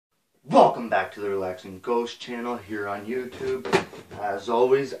welcome back to the Relaxing Ghost channel here on YouTube. As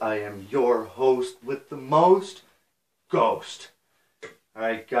always, I am your host with the most, Ghost.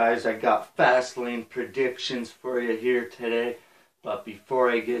 Alright guys, I got FastLane predictions for you here today. But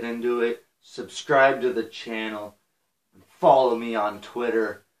before I get into it, subscribe to the channel and follow me on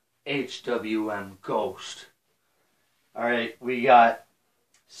Twitter, HWMGhost. Alright, we got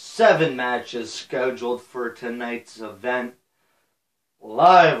 7 matches scheduled for tonight's event.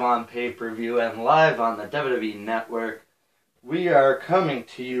 Live on pay-per-view and live on the WWE Network. We are coming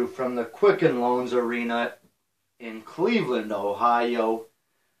to you from the Quicken Loans Arena in Cleveland, Ohio.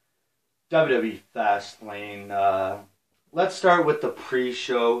 WWE FastLane. Let's start with the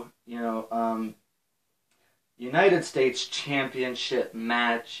pre-show. United States Championship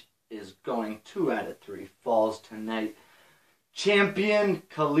match is going 2 out of 3 falls tonight. Champion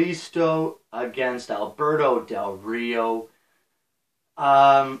Kalisto against Alberto Del Rio.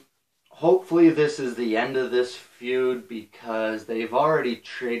 Hopefully this is the end of this feud because they've already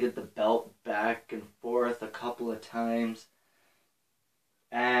traded the belt back and forth a couple of times.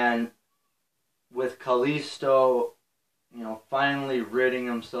 And with Kalisto, finally ridding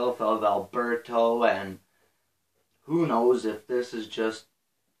himself of Alberto, and who knows if this is just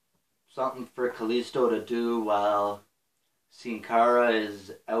something for Kalisto to do while Sin Cara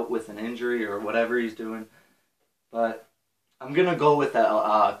is out with an injury or whatever he's doing. But I'm going to go with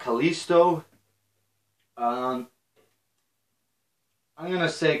Kalisto. I'm going to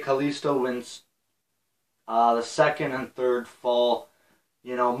say Kalisto wins the second and third fall.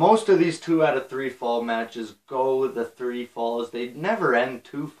 Most of these 2 out of 3 fall matches go with the 3 falls. They never end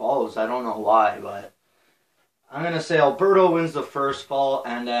 2 falls. I don't know why, but I'm going to say Alberto wins the first fall,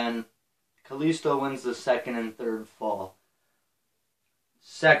 and then Kalisto wins the second and third fall.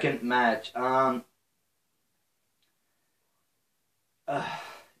 Second match.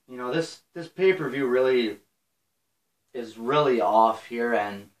 This pay-per-view really is really off here,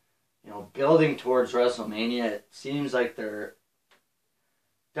 and building towards WrestleMania, it seems like WWE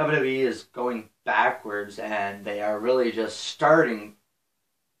is going backwards, and they are really just starting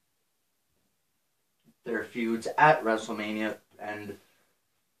their feuds at WrestleMania, and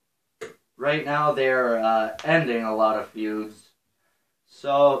right now they're ending a lot of feuds.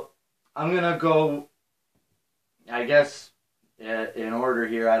 So I'm gonna go, I guess, in order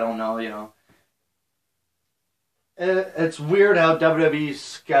here. I don't know, It's weird how WWE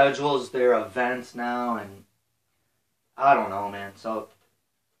schedules their events now, and I don't know, man. So,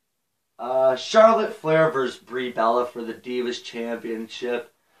 Charlotte Flair versus Brie Bella for the Divas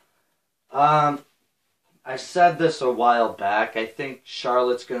Championship. I said this a while back. I think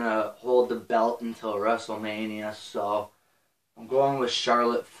Charlotte's gonna hold the belt until WrestleMania, so I'm going with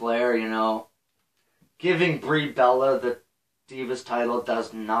Charlotte Flair. Giving Brie Bella the Divas title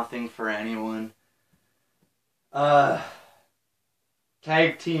does nothing for anyone. Tag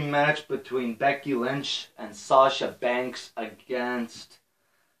team match between Becky Lynch and Sasha Banks against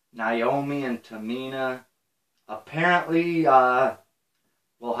Naomi and Tamina. Apparently,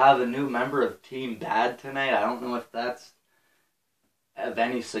 we'll have a new member of Team Bad tonight. I don't know if that's of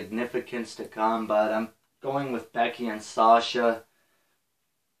any significance to come, but I'm going with Becky and Sasha.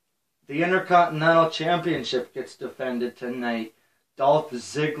 The Intercontinental Championship gets defended tonight. Dolph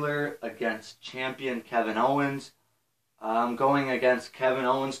Ziggler against champion Kevin Owens. I'm going against Kevin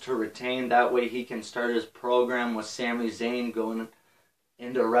Owens to retain. That way he can start his program with Sami Zayn going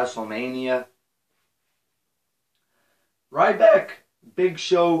into WrestleMania. Ryback, Big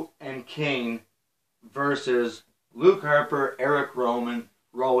Show, and Kane versus Luke Harper, Eric Rowan,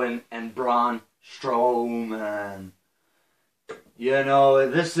 and Braun Strowman.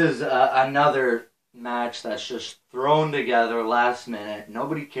 This is another match that's just thrown together last minute.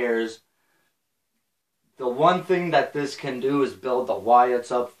 Nobody cares. The one thing that this can do is build the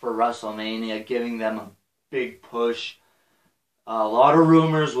Wyatts up for WrestleMania, giving them a big push. A lot of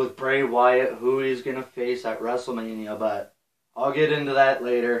rumors with Bray Wyatt, who he's going to face at WrestleMania, but I'll get into that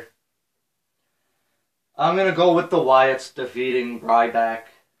later. I'm going to go with the Wyatts defeating Ryback,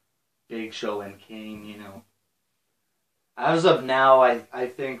 Big Show, and Kane, As of now, I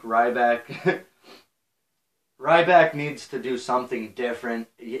think Ryback needs to do something different.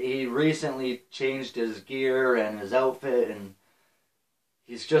 He recently changed his gear and his outfit, and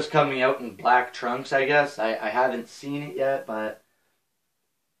he's just coming out in black trunks, I guess. I haven't seen it yet, but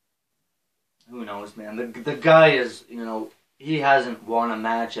who knows, man. The guy is, he hasn't won a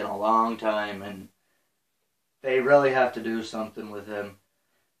match in a long time, and they really have to do something with him.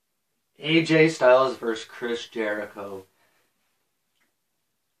 AJ Styles versus Chris Jericho.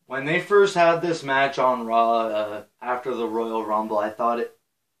 When they first had this match on Raw after the Royal Rumble, I thought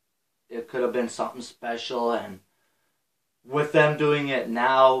it could have been something special, and with them doing it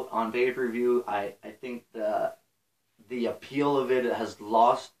now on pay-per-view, I think the appeal of it has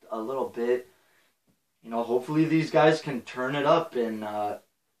lost a little bit. You know, hopefully these guys can turn it up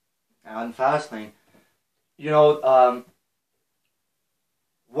on FastLane. You know,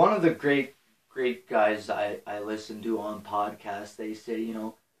 one of the great guys I listen to on podcasts, they say, you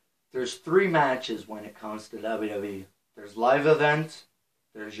know, there's 3 matches when it comes to WWE. There's live events,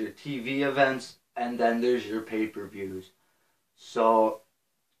 there's your TV events, and then there's your pay-per-views. So,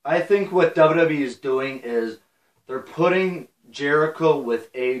 I think what WWE is doing is they're putting Jericho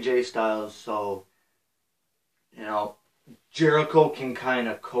with AJ Styles, so, you know, Jericho can kind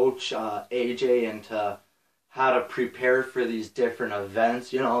of coach AJ into how to prepare for these different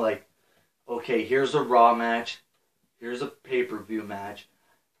events. You know, like, okay, here's a Raw match, here's a pay-per-view match,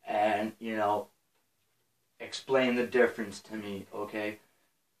 and, you know, explain the difference to me, okay?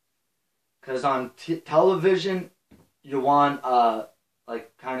 Because on television, you want,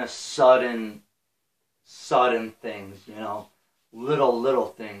 like, kind of sudden things, you know, little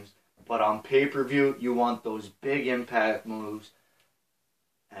things. But on pay-per-view, you want those big impact moves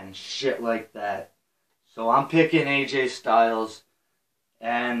and shit like that. So I'm picking AJ Styles,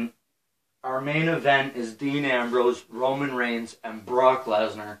 and our main event is Dean Ambrose, Roman Reigns, and Brock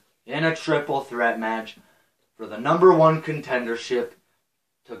Lesnar in a triple threat match for the #1 contendership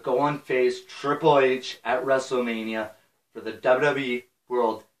to go and face Triple H at WrestleMania for the WWE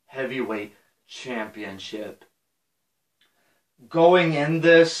World Heavyweight Championship. Going in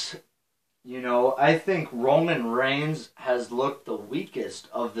this, you know, I think Roman Reigns has looked the weakest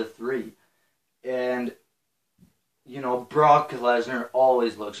of the 3. And, you know, Brock Lesnar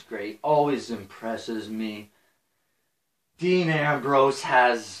always looks great, always impresses me. Dean Ambrose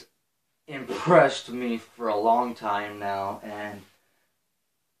has impressed me for a long time now, and,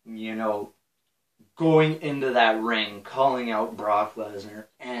 you know, going into that ring, calling out Brock Lesnar,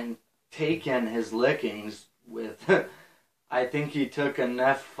 and taking his lickings with, I think he took an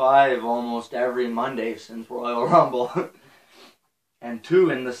F5 almost every Monday since Royal Rumble, and 2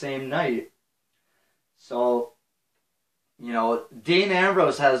 in the same night. So, you know, Dean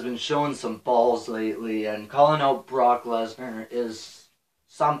Ambrose has been showing some balls lately, and calling out Brock Lesnar is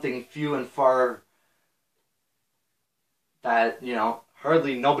something few and far that, you know,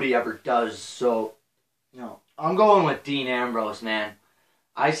 hardly nobody ever does. So, you know, I'm going with Dean Ambrose, man.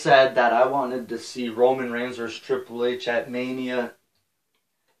 I said that I wanted to see Roman Reigns versus Triple H at Mania.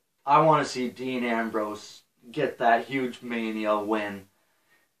 I want to see Dean Ambrose get that huge Mania win.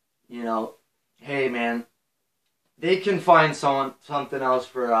 You know, hey, man, they can find something else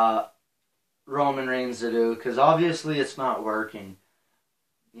for Roman Reigns to do, because obviously it's not working.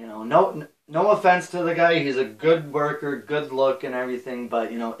 You know, no offense to the guy, he's a good worker, good look and everything,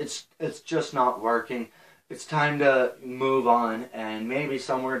 but, you know, it's just not working. It's time to move on, and maybe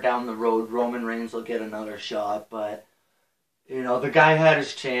somewhere down the road Roman Reigns will get another shot, but, you know, the guy had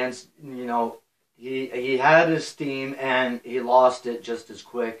his chance. You know, he had his steam, and he lost it just as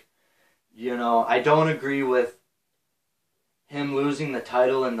quick. You know, I don't agree with him losing the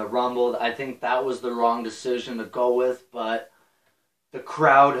title in the Rumble. I think that was the wrong decision to go with, but the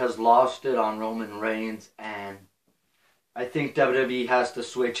crowd has lost it on Roman Reigns, and I think WWE has to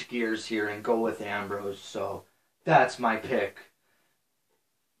switch gears here and go with Ambrose, so that's my pick.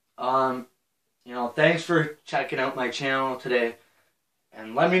 You know, thanks for checking out my channel today,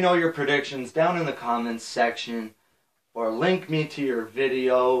 and let me know your predictions down in the comments section, or link me to your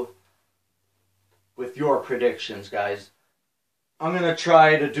video with your predictions, guys. I'm going to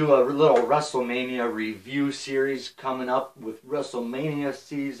try to do a little WrestleMania review series coming up with WrestleMania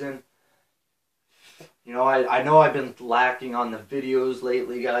season. You know, I know I've been lacking on the videos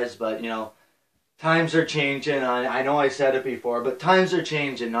lately, guys, but, you know, times are changing. I know I said it before, but times are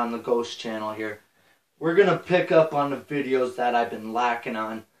changing on the Ghost channel here. We're going to pick up on the videos that I've been lacking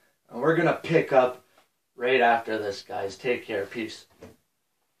on, and we're going to pick up right after this, guys. Take care. Peace.